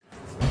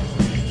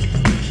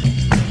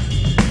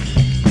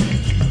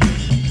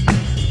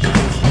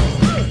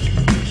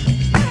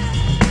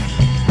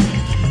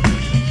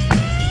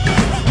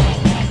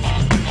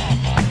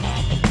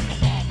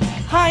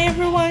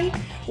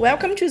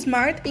Welcome to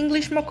Smart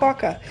English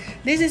Mococa.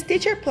 This is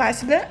Teacher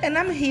Placida and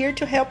I'm here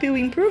to help you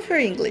improve your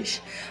English.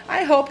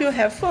 I hope you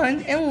have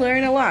fun and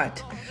learn a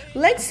lot.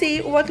 Let's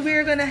see what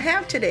we're gonna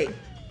have today. No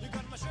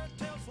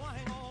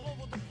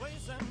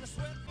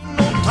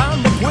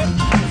time to quit.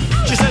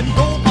 She said,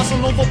 go bossa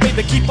nova,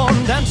 baby, keep on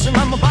dancing.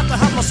 I'm about to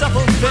have myself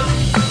a fit.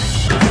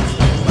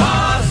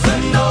 Bossa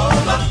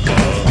nova,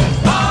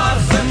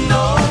 bossa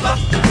nova.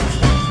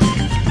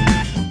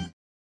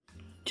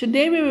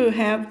 Today we will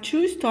have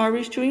 2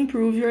 stories to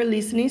improve your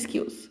listening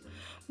skills.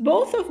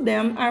 Both of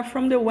them are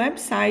from the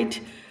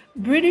website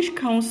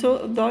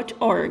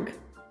britishcouncil.org.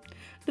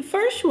 The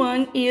first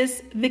one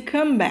is The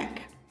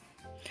Comeback.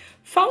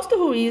 Fausto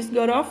Ruiz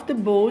got off the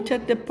boat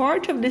at the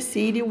port of the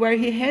city where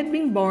he had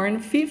been born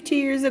 50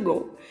 years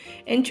ago,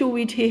 and to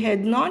which he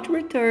had not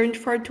returned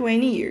for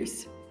 20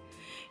 years.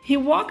 He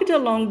walked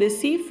along the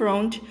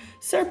seafront,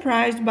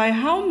 surprised by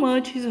how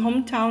much his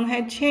hometown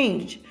had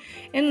changed,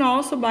 and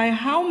also by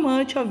how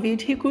much of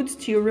it he could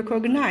still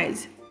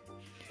recognize.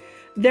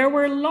 There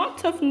were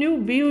lots of new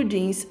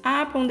buildings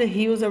up on the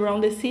hills around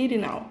the city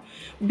now,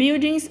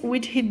 buildings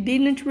which he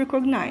didn't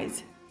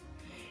recognize.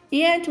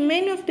 Yet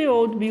many of the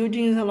old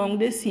buildings along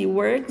the sea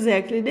were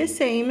exactly the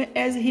same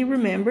as he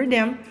remembered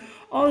them,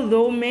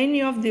 although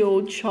many of the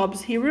old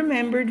shops he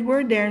remembered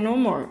were there no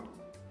more.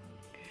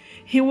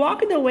 He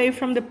walked away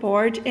from the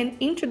port and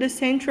into the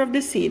center of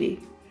the city.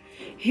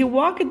 He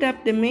walked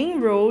up the main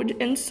road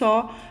and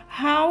saw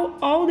how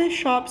all the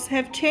shops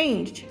have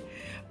changed,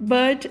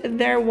 but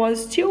there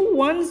was still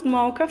one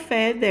small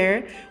cafe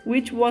there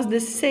which was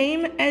the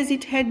same as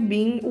it had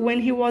been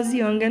when he was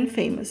young and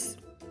famous.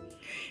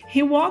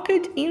 He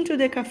walked into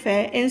the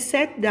cafe and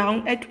sat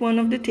down at one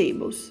of the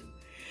tables.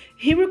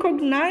 He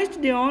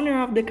recognized the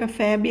owner of the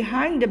cafe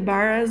behind the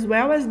bar as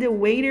well as the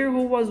waiter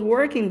who was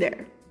working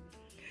there.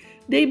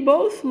 They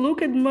both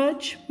looked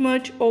much,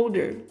 much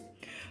older.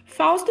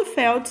 Fausto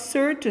felt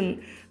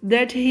certain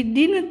that he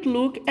didn't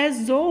look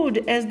as old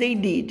as they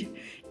did,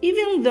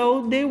 even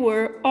though they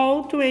were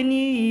all 20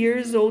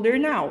 years older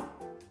now.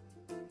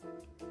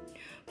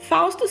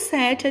 Fausto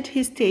sat at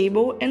his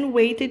table and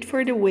waited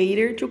for the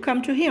waiter to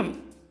come to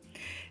him.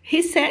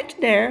 He sat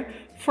there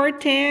for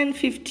 10,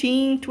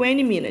 15,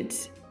 20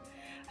 minutes.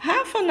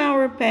 Half an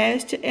hour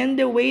passed and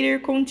the waiter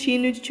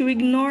continued to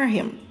ignore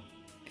him.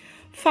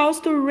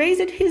 Fausto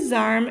raised his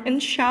arm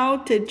and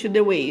shouted to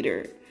the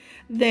waiter,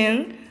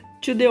 then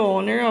to the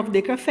owner of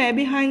the cafe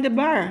behind the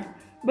bar,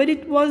 but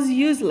it was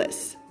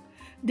useless.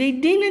 They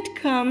didn't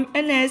come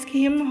and ask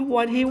him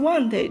what he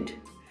wanted.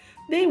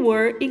 They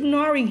were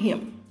ignoring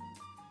him.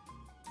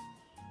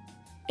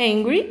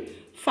 Angry,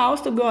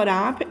 Fausto got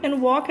up and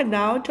walked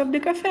out of the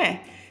cafe,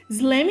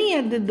 slamming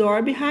at the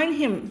door behind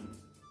him.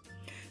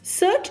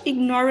 Such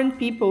ignorant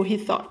people, he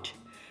thought.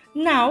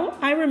 Now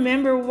I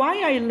remember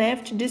why I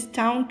left this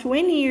town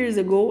 20 years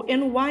ago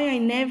and why I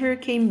never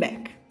came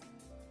back.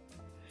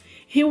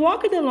 He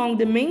walked along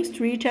the main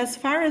street as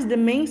far as the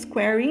main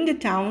square in the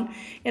town,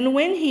 and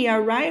when he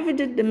arrived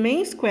at the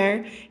main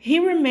square, he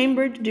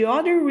remembered the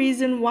other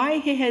reason why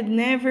he had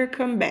never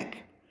come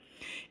back.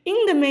 In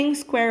the main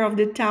square of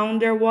the town,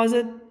 there was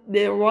a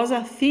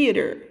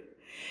theater.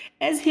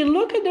 As he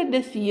looked at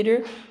the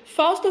theater,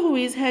 Fausto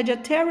Ruiz had a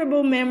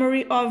terrible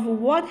memory of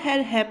what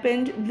had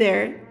happened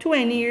there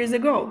 20 years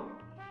ago.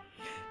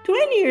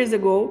 20 years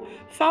ago,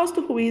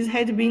 Fausto Ruiz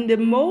had been the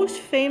most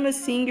famous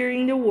singer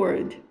in the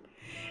world.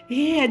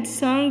 He had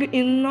sung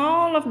in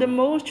all of the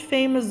most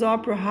famous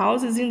opera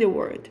houses in the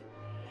world.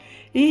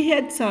 He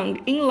had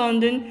sung in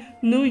London,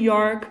 New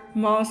York,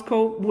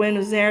 Moscow,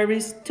 Buenos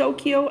Aires,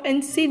 Tokyo,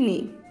 and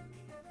Sydney.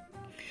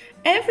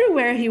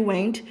 Everywhere he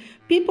went,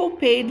 people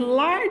paid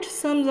large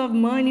sums of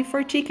money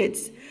for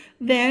tickets.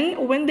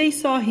 Then, when they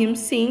saw him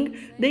sing,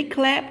 they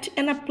clapped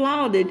and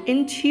applauded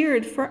and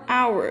cheered for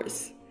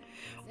hours.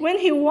 When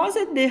he was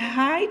at the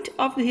height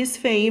of his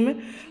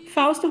fame,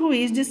 Fausto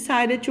Ruiz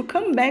decided to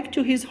come back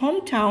to his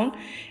hometown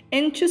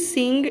and to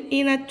sing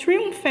in a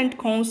triumphant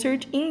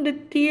concert in the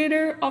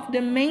theater of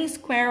the main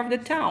square of the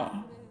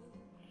town.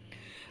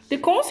 The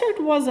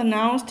concert was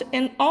announced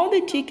and all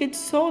the tickets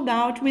sold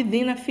out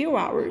within a few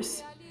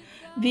hours.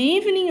 The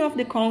evening of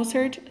the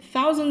concert,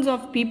 thousands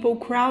of people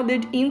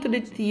crowded into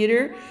the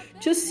theater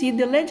to see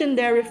the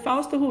legendary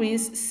Fausto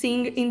Ruiz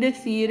sing in the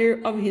theater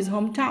of his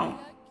hometown.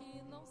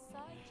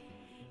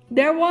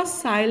 There was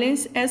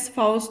silence as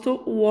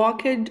Fausto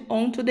walked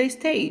onto the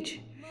stage.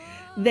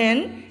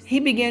 Then he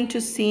began to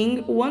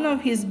sing one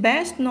of his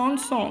best-known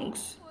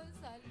songs.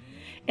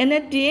 And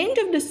at the end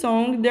of the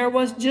song, there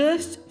was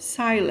just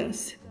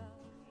silence.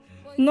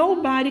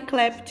 Nobody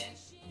clapped,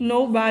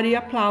 nobody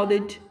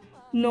applauded,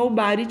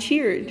 nobody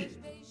cheered.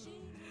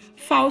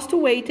 Fausto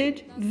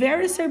waited,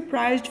 very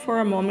surprised for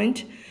a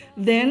moment,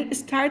 then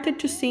started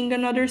to sing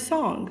another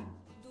song.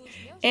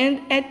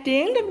 And at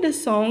the end of the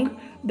song,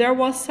 there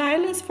was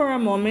silence for a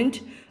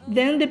moment,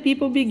 then the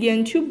people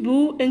began to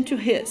boo and to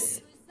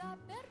hiss.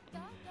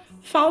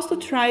 Fausto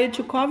tried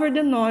to cover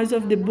the noise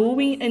of the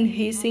booing and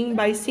hissing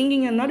by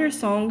singing another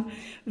song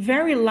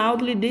very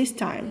loudly this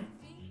time.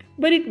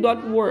 But it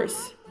got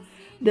worse.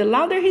 The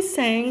louder he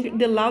sang,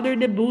 the louder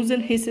the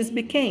bosom hisses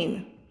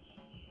became.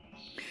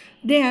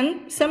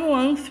 Then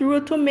someone threw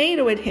a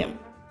tomato at him.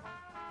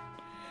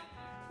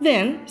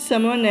 Then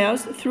someone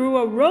else threw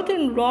a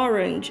rotten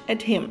orange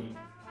at him.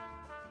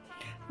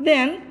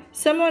 Then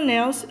someone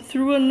else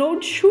threw an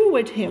old shoe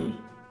at him.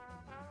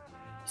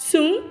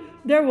 Soon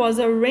there was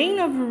a rain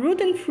of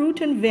rotten fruit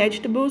and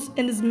vegetables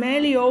and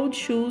smelly old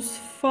shoes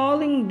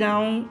falling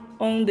down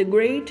on the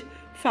great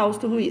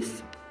Fausto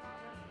Ruiz.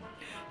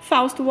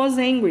 Fausto was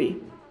angry.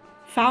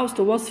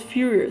 Fausto was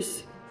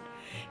furious.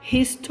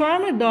 He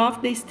stormed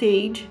off the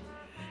stage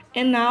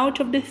and out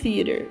of the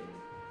theater.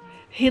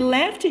 He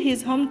left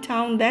his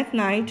hometown that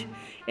night,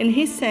 and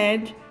he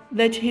said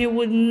that he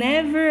would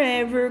never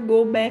ever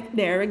go back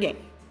there again.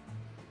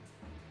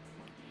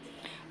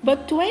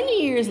 But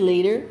 20 years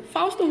later,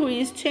 Fausto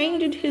Ruiz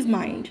changed his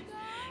mind.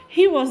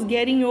 He was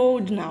getting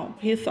old now,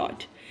 he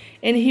thought,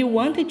 and he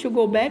wanted to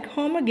go back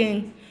home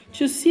again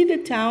to see the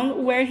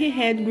town where he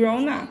had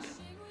grown up.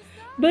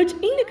 But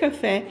in the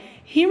cafe,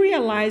 he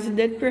realized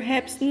that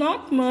perhaps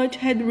not much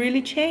had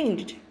really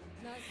changed.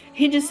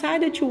 He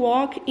decided to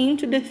walk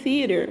into the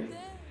theater.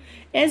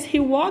 As he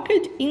walked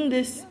in,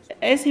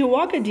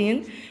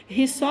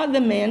 he saw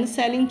the man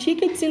selling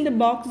tickets in the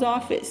box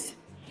office.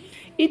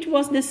 It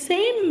was the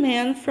same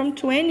man from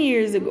 20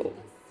 years ago.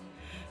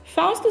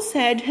 Fausto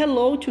said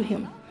hello to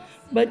him,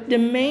 but the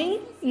man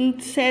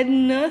said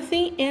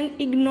nothing and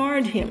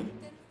ignored him.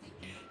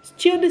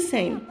 Still the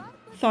same,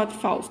 thought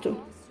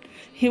Fausto.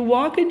 He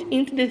walked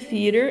into the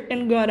theater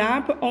and got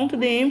up onto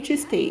the empty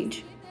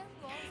stage.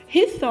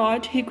 He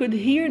thought he could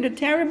hear the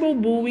terrible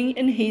booing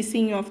and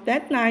hissing of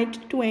that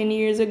night 20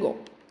 years ago.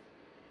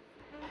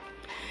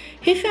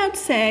 He felt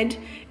sad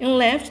and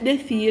left the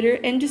theater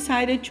and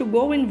decided to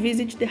go and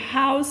visit the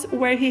house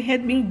where he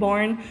had been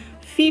born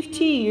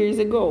 50 years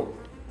ago.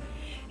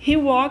 He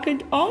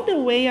walked all the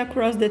way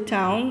across the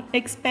town,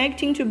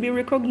 expecting to be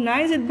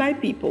recognized by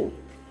people.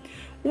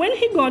 When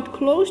he got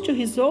close to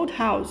his old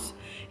house,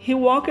 he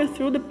walked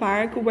through the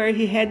park where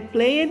he had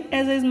played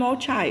as a small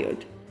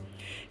child.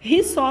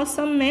 He saw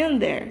some men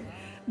there,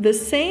 the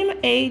same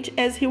age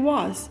as he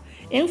was,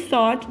 and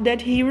thought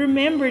that he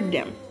remembered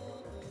them.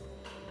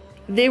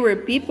 They were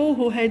people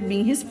who had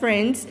been his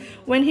friends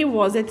when he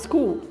was at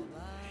school.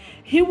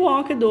 He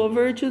walked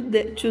over to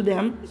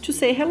them to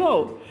say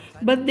hello,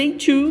 but they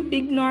too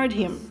ignored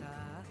him.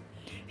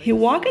 He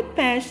walked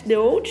past the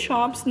old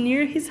shops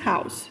near his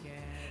house.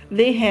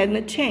 They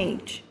hadn't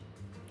changed.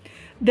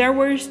 There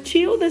were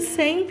still the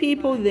same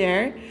people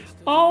there,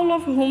 all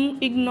of whom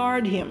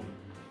ignored him.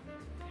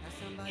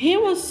 He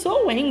was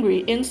so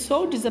angry and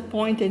so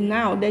disappointed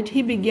now that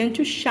he began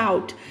to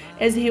shout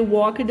as he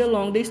walked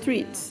along the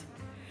streets.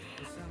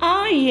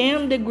 I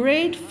am the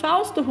great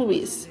Fausto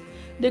Ruiz,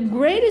 the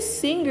greatest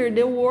singer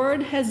the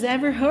world has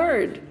ever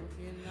heard.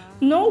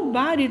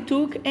 Nobody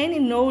took any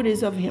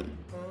notice of him.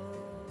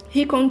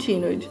 He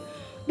continued,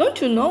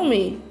 Don't you know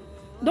me?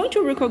 Don't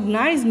you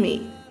recognize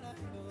me?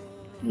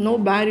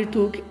 Nobody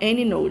took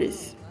any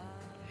notice.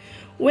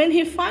 When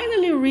he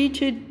finally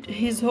reached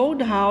his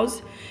old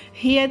house,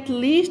 he at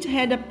least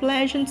had a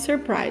pleasant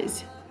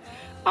surprise.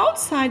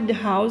 Outside the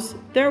house,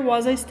 there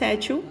was a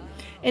statue,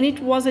 and it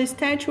was a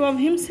statue of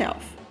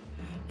himself.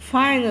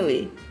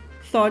 Finally,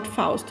 thought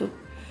Fausto,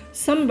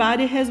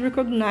 somebody has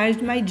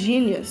recognized my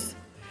genius.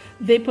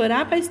 They put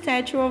up a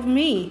statue of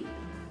me,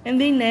 and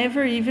they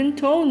never even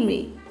told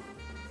me.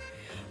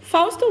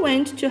 Fausto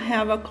went to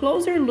have a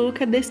closer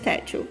look at the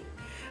statue.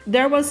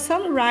 There was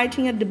some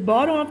writing at the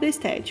bottom of the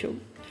statue.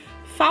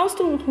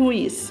 Fausto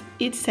Ruiz,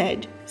 it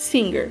said,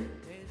 singer.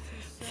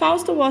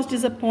 Fausto was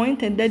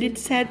disappointed that it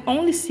said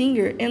only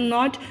singer and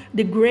not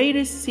the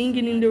greatest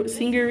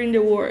singer in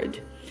the world,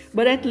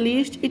 but at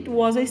least it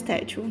was a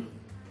statue.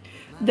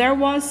 There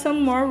was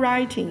some more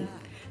writing.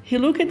 He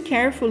looked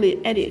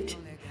carefully at it.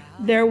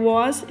 There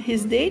was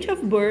his date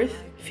of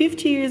birth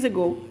 50 years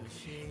ago,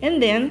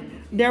 and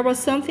then there was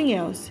something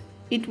else.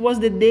 It was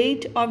the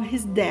date of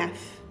his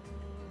death,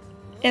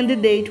 and the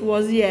date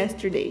was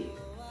yesterday.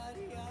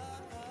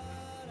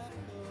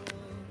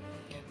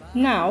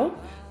 Now,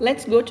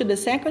 let's go to the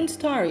second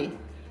story.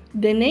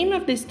 The name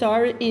of the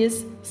story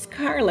is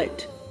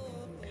Scarlet.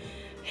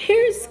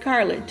 Here's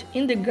Scarlet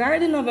in the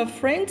garden of a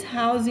friend's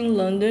house in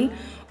London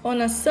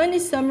on a sunny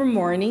summer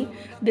morning,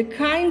 the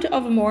kind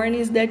of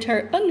mornings that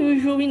are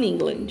unusual in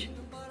England.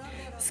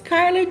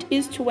 Scarlet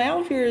is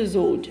 12 years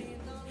old,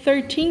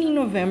 13 in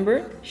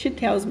November, she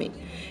tells me,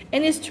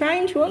 and is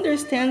trying to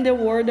understand the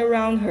world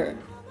around her.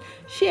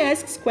 She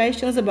asks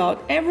questions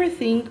about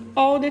everything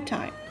all the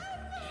time.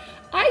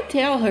 I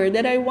tell her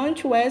that I want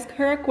to ask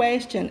her a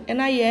question,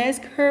 and I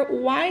ask her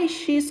why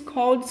she's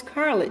called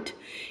Scarlet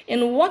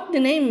and what the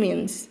name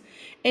means,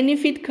 and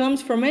if it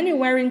comes from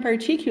anywhere in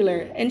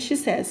particular, and she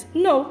says,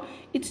 no,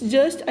 it's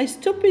just a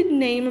stupid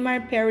name my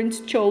parents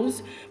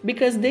chose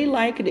because they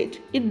liked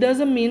it. It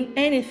doesn't mean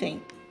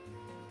anything.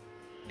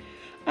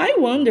 I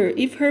wonder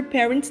if her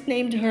parents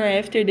named her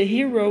after the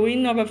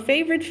heroine of a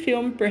favorite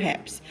film,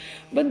 perhaps.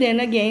 But then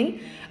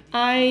again,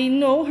 I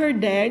know her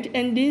dad,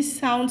 and this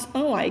sounds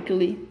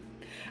unlikely.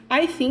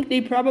 I think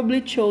they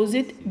probably chose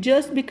it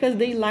just because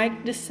they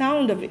liked the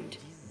sound of it.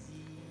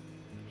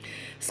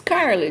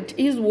 Scarlett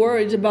is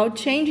worried about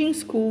changing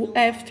school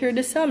after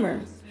the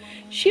summer.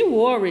 She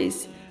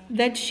worries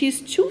that she's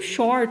too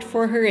short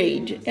for her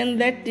age and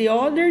that the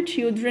other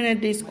children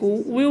at the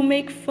school will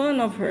make fun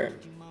of her.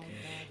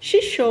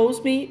 She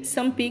shows me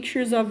some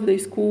pictures of the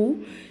school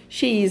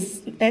she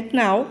is at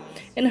now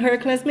and her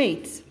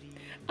classmates.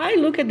 I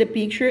look at the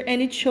picture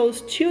and it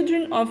shows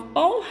children of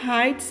all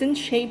heights and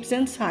shapes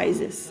and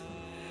sizes.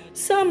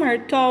 Some are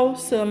tall,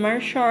 some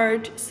are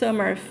short, some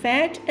are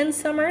fat and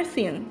some are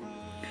thin.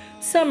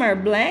 Some are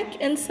black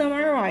and some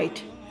are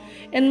white,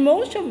 and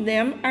most of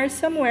them are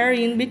somewhere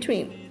in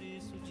between.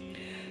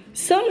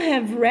 Some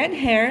have red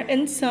hair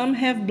and some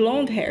have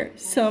blonde hair.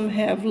 Some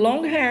have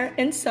long hair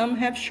and some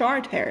have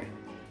short hair.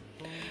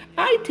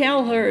 I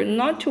tell her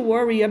not to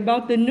worry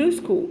about the new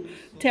school,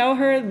 tell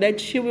her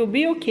that she will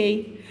be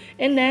okay,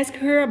 and ask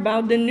her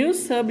about the new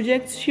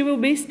subjects she will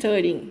be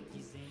studying.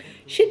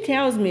 She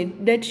tells me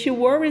that she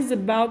worries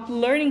about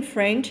learning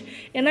French,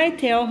 and I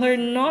tell her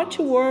not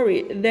to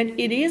worry, that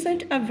it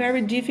isn't a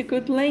very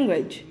difficult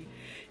language.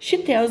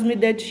 She tells me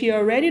that she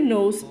already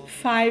knows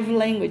 5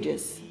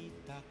 languages.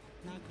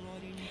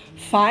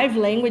 5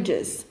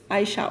 languages,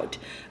 I shout.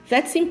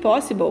 That's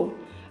impossible.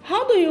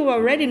 How do you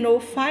already know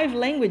 5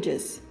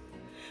 languages?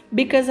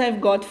 Because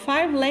I've got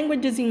 5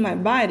 languages in my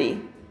body,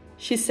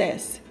 she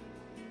says.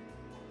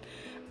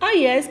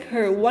 I ask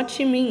her what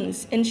she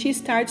means, and she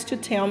starts to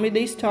tell me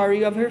the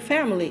story of her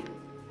family.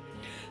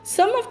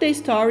 Some of the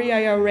story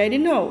I already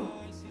know.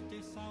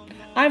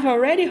 I've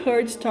already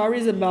heard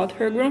stories about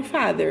her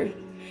grandfather.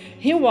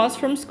 He was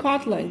from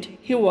Scotland.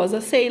 He was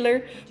a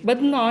sailor,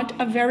 but not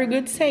a very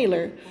good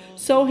sailor,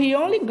 so he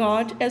only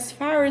got as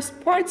far as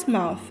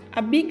Portsmouth,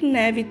 a big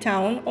navy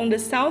town on the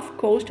south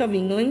coast of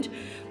England,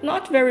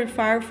 not very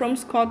far from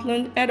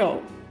Scotland at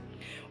all.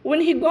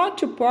 When he got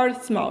to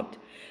Portsmouth,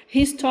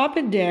 he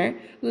stopped there,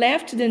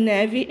 left the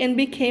navy, and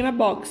became a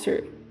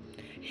boxer.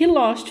 He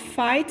lost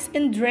fights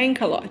and drank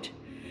a lot.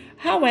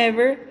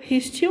 However, he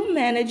still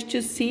managed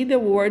to see the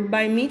world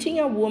by meeting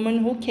a woman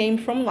who came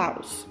from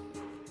Laos.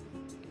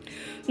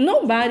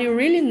 Nobody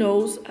really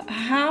knows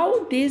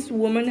how this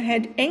woman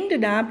had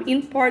ended up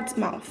in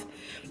Portsmouth,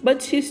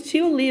 but she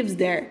still lives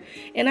there,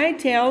 and I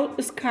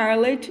tell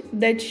Scarlett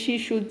that she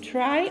should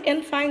try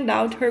and find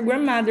out her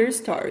grandmother's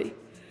story.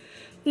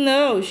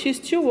 No, she's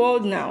too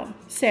old now,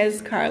 says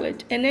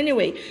Scarlett, and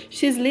anyway,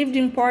 she's lived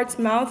in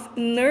Portsmouth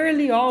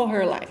nearly all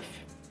her life.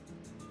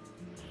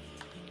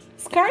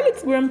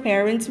 Scarlett's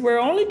grandparents were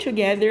only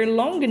together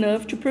long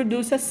enough to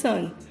produce a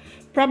son,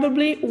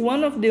 probably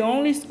one of the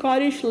only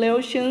Scottish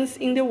Laotians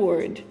in the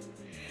world.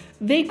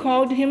 They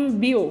called him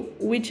Bill,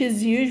 which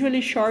is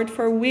usually short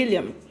for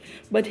William,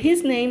 but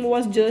his name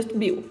was just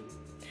Bill.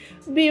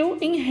 Bill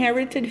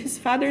inherited his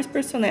father's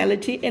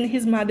personality and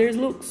his mother's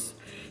looks,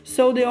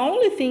 so the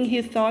only thing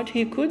he thought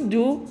he could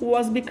do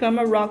was become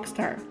a rock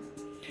star.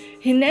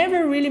 He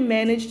never really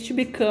managed to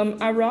become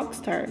a rock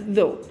star,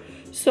 though,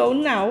 so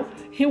now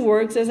he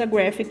works as a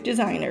graphic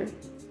designer.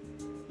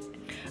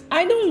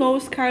 I don't know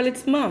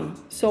Scarlett's mom,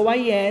 so I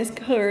ask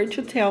her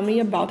to tell me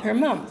about her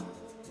mom.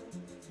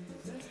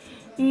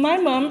 My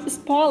mom is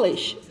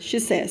Polish, she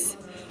says.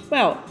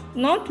 Well,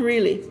 not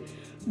really,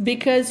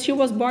 because she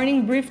was born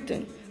in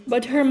Britain,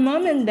 but her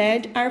mom and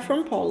dad are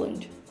from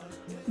Poland.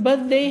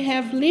 But they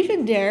have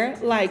lived there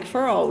like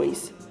for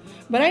always.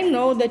 But I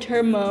know that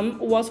her mom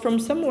was from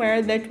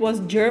somewhere that was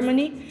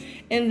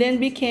Germany and then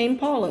became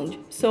Poland,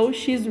 so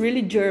she's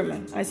really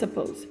German, I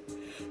suppose.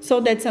 So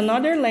that's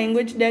another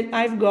language that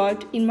I've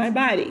got in my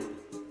body.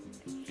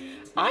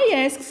 I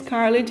ask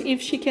Scarlett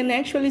if she can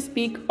actually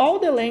speak all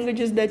the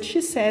languages that she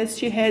says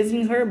she has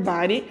in her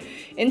body,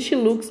 and she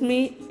looks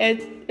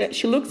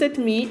at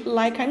me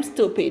like I'm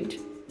stupid.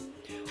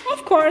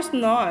 Of course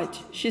not,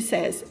 she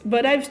says,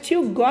 but I've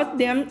still got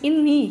them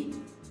in me.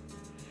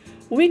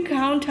 We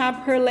count up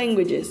her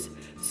languages: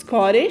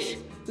 Scottish,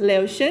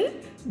 Laotian,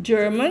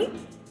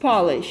 German,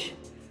 Polish.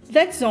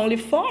 That's only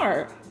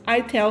 4,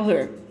 I tell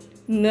her.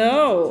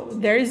 No,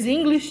 there's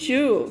English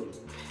too.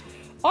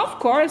 Of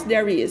course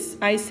there is,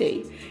 I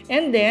say,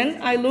 and then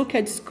I look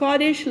at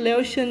Scottish,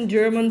 Laotian,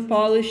 German,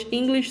 Polish,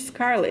 English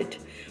Scarlett,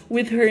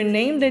 with her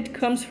name that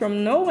comes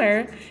from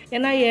nowhere,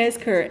 and I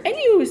ask her, and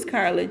you,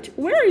 Scarlett,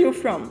 where are you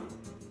from?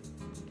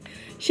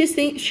 She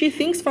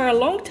thinks for a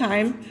long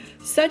time,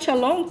 such a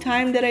long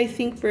time that I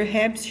think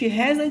perhaps she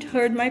hasn't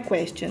heard my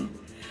question.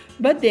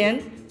 But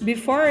then,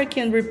 before I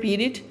can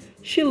repeat it,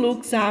 she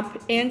looks up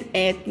and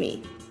at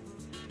me.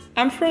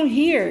 I'm from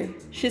here,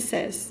 she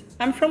says.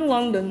 I'm from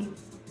London.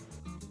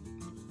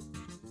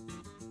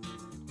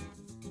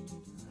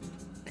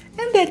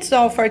 And that's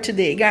all for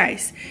today,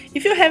 guys.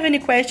 If you have any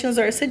questions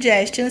or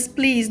suggestions,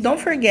 please don't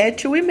forget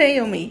to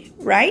email me,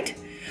 right?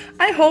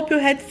 I hope you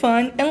had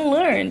fun and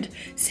learned.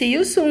 See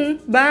you soon.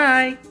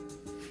 Bye!